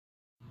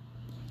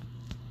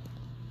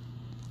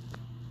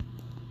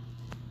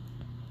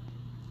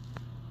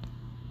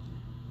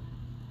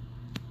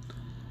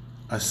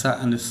I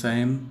sat in the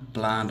same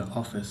bland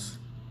office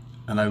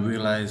and I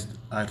realized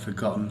I'd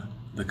forgotten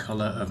the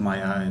color of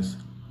my eyes.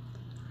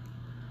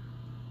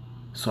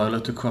 So I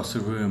looked across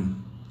the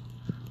room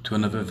to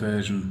another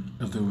version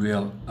of the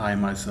real I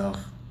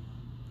myself,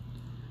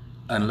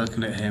 and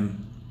looking at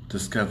him,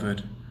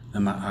 discovered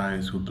that my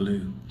eyes were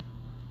blue.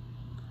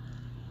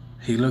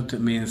 He looked at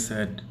me and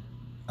said,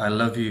 "I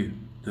love you,"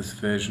 this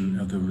version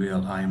of the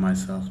real I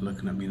myself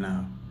looking at me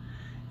now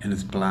in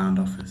his bland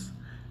office,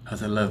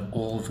 as I love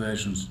all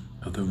versions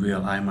of the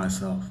real I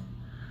myself,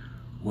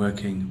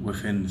 working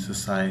within the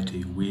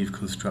society we've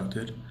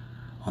constructed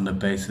on the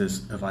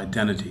basis of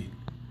identity,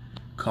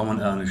 common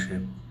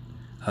ownership,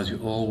 as we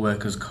all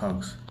work as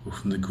cogs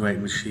within the great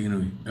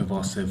machinery of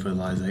our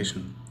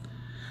civilization.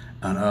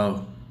 And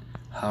oh,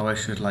 how I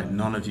should like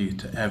none of you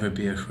to ever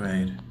be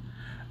afraid,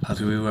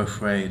 as we were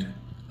afraid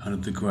under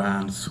the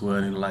grand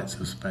swirling lights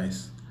of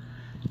space,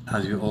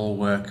 as we all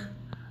work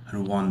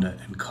and wander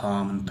in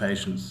calm and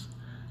patience,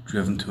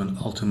 driven to an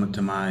ultimate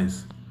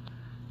demise,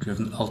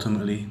 driven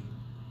ultimately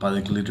by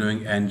the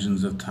glittering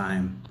engines of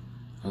time,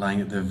 lying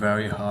at the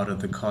very heart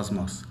of the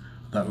cosmos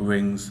that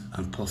rings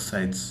and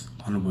pulsates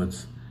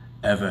onwards,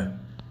 ever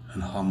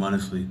and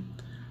harmoniously,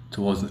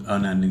 towards an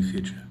unending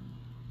future.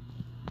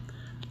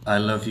 I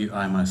love you,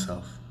 I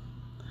myself.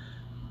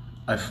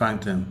 I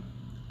thanked him,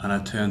 and I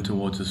turned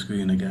towards the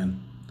screen again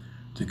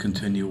to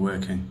continue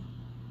working.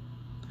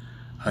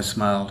 I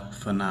smiled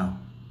for now.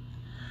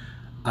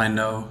 I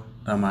know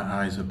that my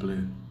eyes are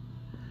blue,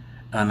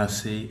 and I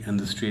see in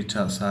the streets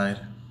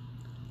outside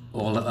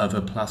all the other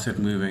placid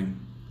moving,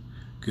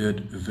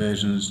 good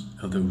versions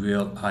of the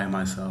real I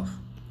myself.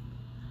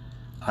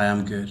 I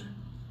am good,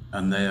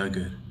 and they are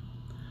good,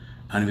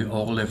 and we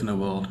all live in a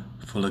world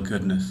full of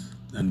goodness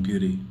and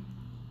beauty.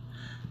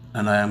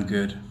 And I am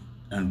good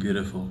and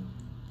beautiful,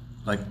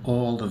 like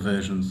all the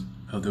versions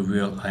of the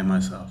real I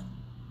myself.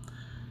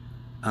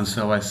 And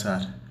so I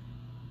sat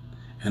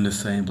in the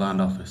same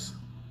bland office,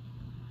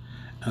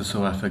 and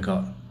so I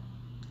forgot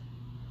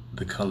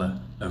the color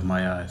of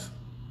my eyes.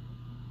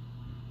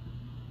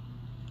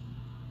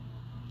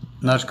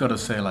 Now I just gotta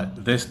say,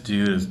 like, this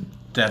dude has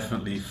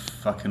definitely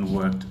fucking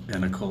worked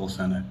in a call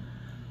center.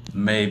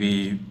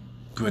 Maybe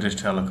British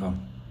Telecom.